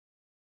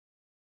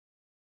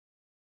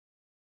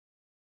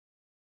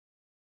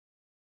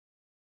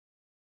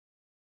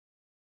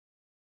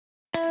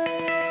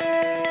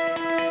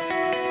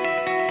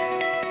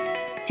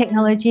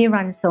Technology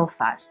runs so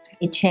fast,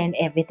 it changes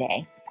every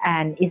day.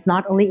 And it's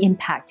not only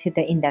impact to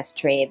the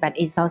industry, but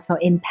it's also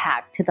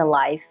impact to the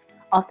life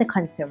of the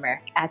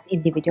consumer as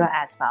individual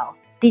as well.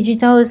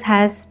 Digital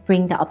has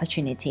bring the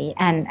opportunity,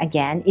 and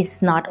again,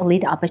 it's not only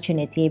the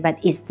opportunity, but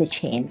it's the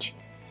change.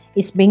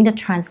 It's bring the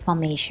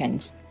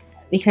transformations.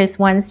 Because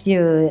once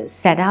you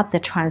set up the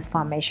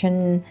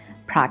transformation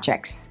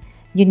projects,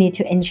 you need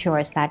to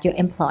ensure that your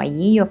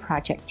employee, your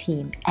project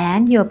team,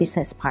 and your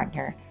business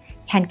partner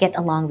can get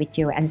along with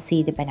you and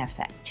see the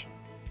benefit.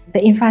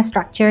 The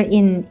infrastructure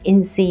in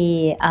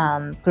INSEE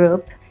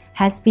Group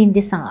has been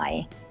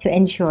designed to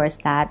ensure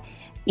that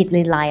it's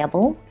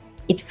reliable,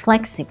 it's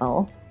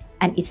flexible,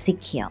 and it's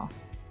secure.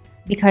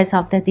 Because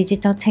of the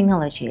digital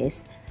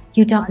technologies,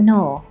 you don't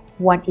know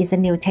what is the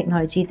new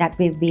technology that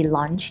will be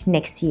launched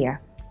next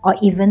year or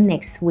even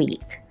next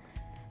week.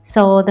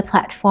 So the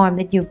platform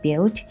that you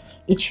build,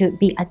 it should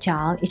be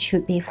agile, it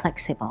should be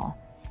flexible.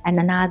 And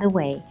another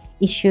way,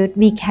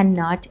 we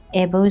cannot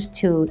able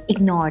to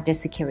ignore the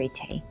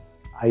security.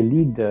 I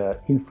lead the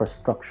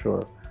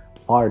infrastructure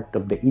part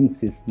of the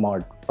INSEE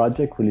Smart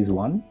Project Release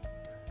 1,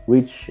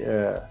 which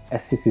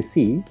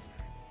SCCC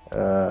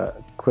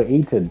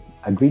created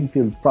a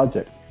greenfield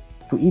project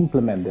to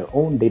implement their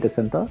own data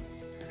center,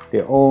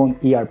 their own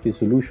ERP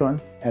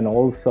solution, and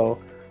also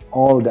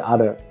all the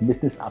other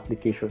business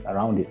applications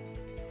around it.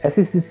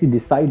 SCCC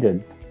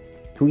decided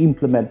to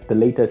implement the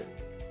latest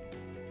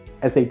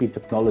SAP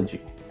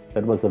technology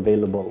that was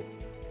available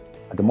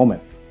at the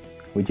moment,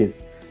 which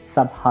is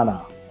SAP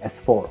HANA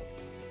S4.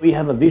 We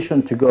have a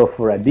vision to go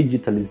for a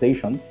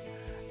digitalization,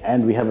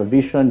 and we have a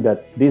vision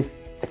that this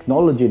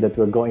technology that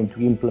we're going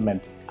to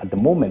implement at the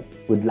moment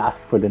would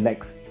last for the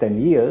next 10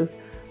 years.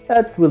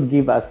 That will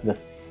give us the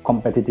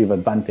competitive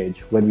advantage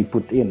when we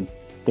put in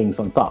things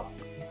on top.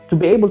 To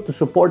be able to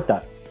support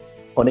that,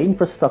 on the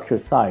infrastructure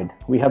side,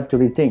 we have to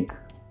really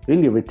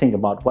rethink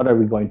about what are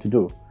we going to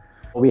do.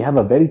 We have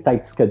a very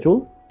tight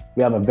schedule,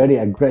 we have a very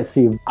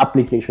aggressive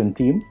application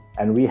team,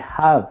 and we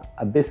have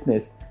a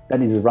business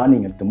that is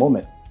running at the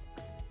moment.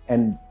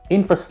 And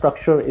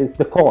infrastructure is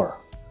the core.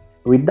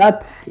 With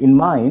that in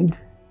mind,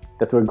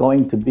 that we're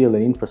going to build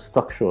an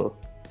infrastructure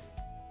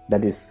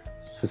that is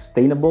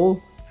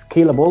sustainable,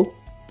 scalable,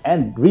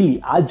 and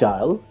really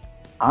agile,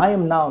 I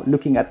am now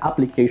looking at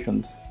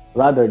applications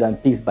rather than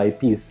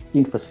piece-by-piece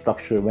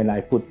infrastructure when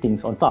I put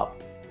things on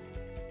top.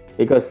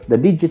 Because the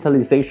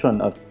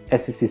digitalization of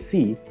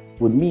SCCC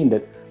would mean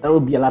that there will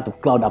be a lot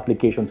of cloud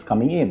applications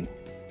coming in,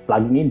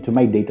 plugging into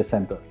my data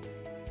center.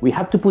 We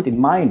have to put in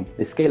mind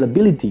the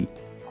scalability.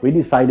 We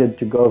decided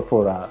to go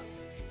for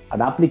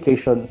an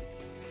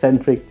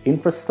application-centric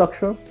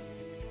infrastructure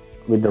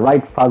with the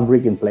right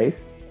fabric in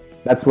place.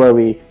 That's where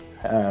we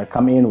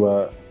come in,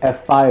 where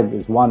F5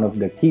 is one of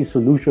the key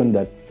solutions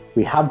that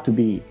we have to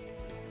be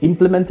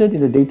implemented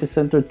in the data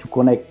center to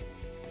connect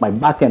my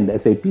backend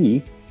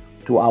SAP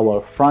to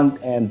our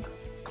front-end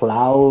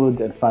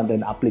cloud and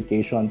front-end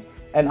applications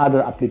and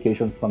other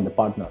applications from the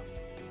partner.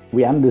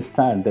 We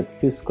understand that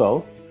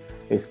Cisco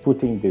is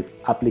putting this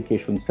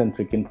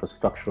application-centric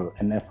infrastructure,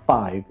 and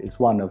F5 is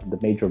one of the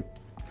major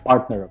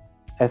partners.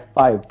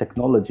 F5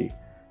 technology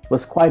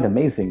was quite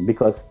amazing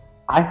because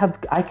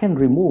I can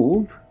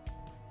remove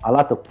a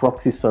lot of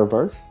proxy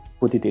servers,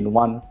 put it in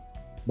one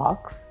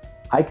box.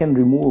 I can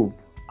remove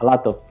a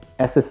lot of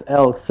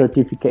SSL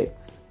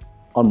certificates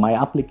on my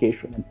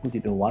application and put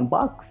it in one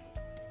box.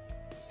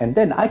 And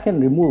then I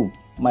can remove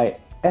my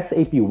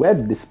SAP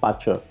web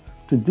dispatcher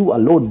to do a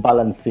load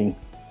balancing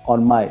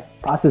on my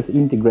process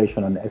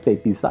integration on the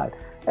SAP side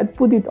and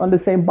put it on the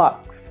same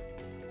box.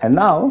 And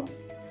now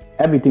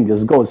everything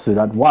just goes to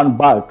that one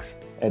box,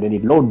 and then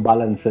it load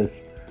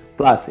balances,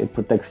 plus it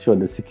protects you on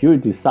the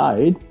security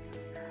side.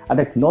 A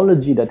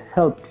technology that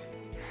helps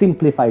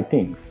simplify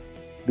things,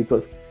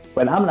 because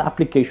when an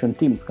application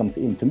team comes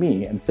in to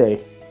me and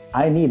say,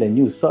 I need a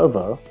new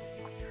server,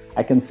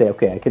 I can say,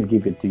 okay, I can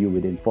give it to you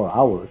within 4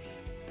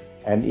 hours.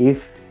 And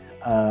if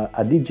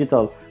a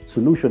digital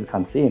solution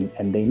comes in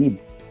and they need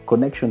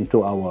connection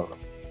to our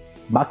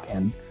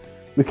backend,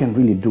 we can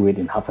really do it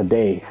in half a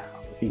day,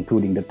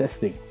 including the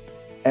testing.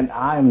 And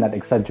I'm not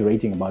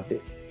exaggerating about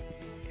this.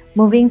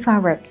 Moving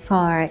forward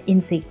for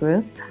INSEE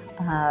Group,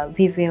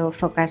 we will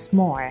focus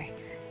more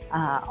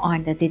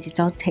on the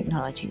digital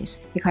technologies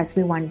because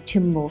we want to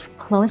move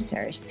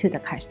closer to the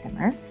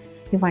customer.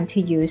 We want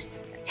to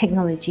use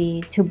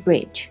technology to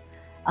bridge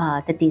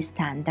the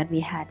distance that we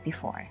had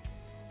before.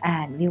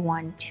 And we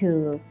want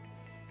to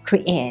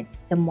create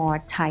the more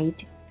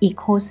tight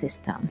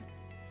ecosystem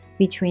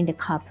between the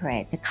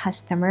corporate, the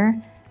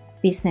customer,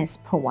 business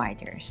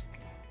providers,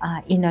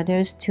 in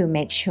order to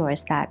make sure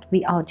that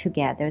we all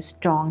together,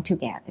 strong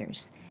together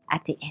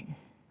at the end.